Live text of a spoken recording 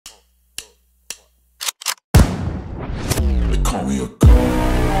call me a god.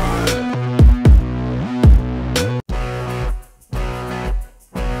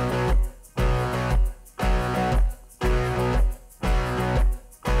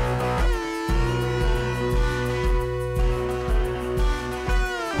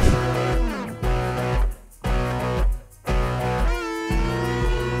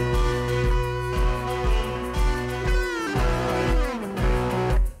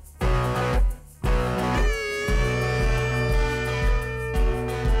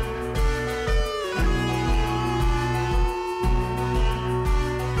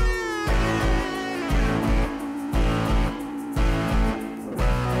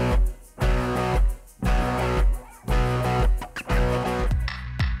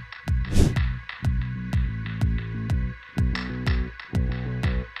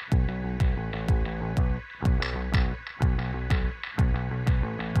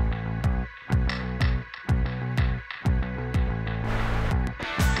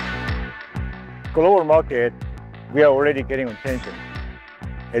 Global market, we are already getting attention.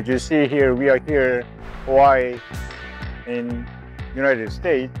 As you see here, we are here, Hawaii, in United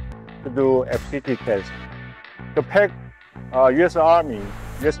States, to do FCT test. To pack U.S. Army,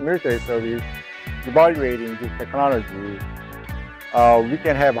 U.S. military service, evaluating this technology, we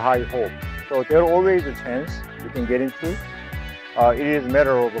can have high hope. So there's always a chance we can get into. It is a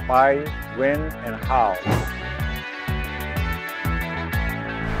matter of why, when, and how.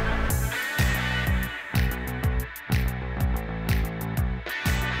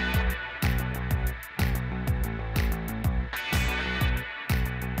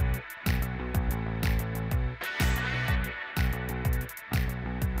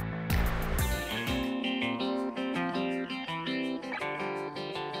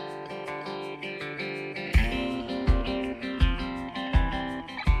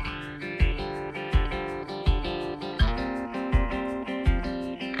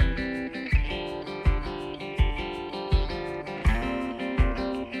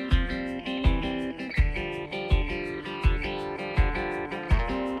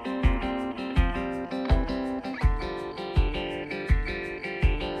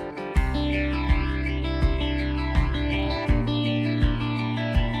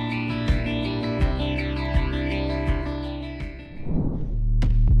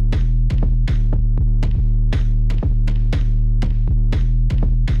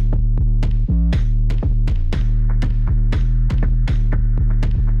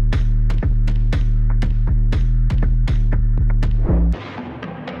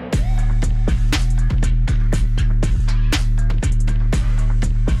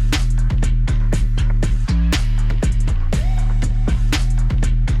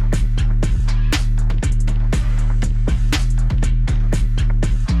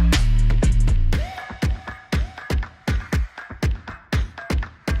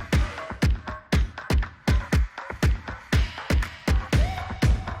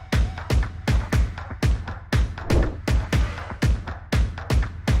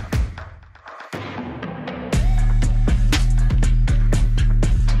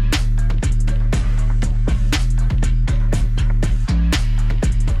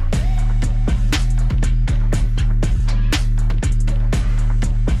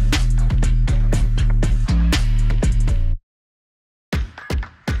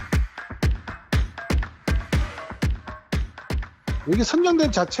 이게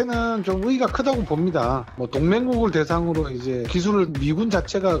선정된 자체는 좀 의의가 크다고 봅니다. 뭐 동맹국을 대상으로 이제 기술을 미군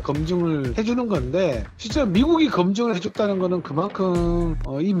자체가 검증을 해주는 건데, 실제로 미국이 검증을 해줬다는 거는 그만큼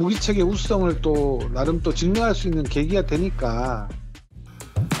이 무기체계 우수성을 또 나름 또 증명할 수 있는 계기가 되니까.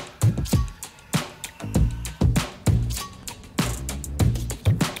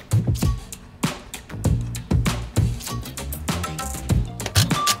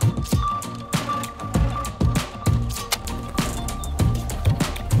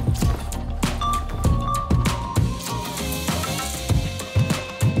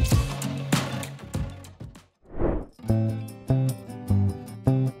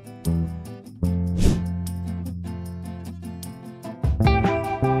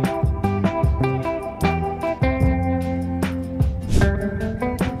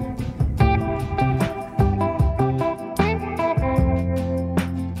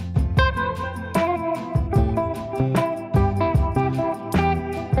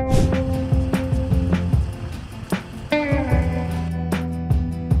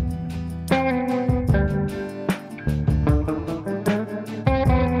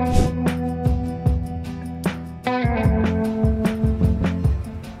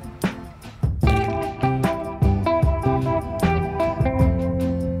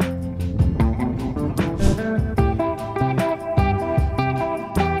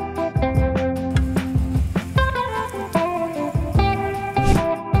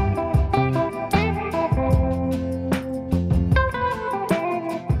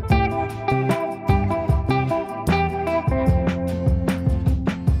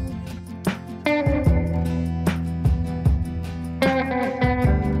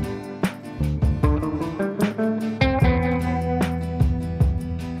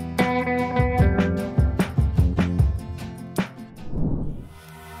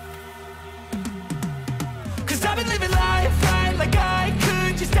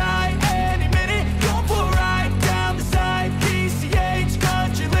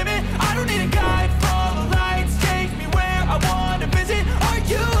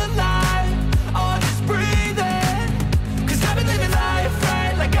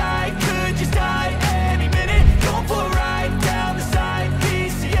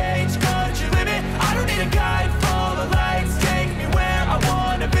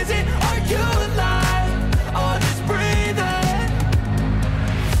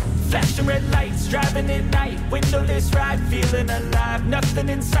 inside, feeling alive. Nothing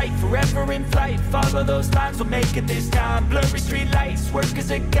in sight, forever in flight. Follow those lines, we'll make it this time. Blurry street lights, work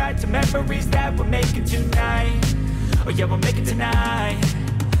as a guide to memories that we're making tonight. Oh yeah, we'll make it tonight.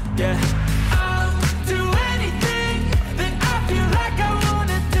 Yeah, I'll do anything that I feel like I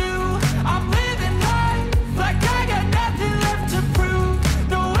wanna do. I'm living life like I got nothing left to prove.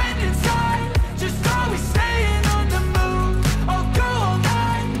 No end in sight, just always staying on the move. I'll go all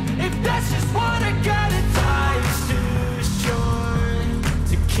night if that's just what I gotta. Life's too short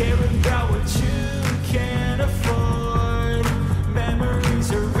to care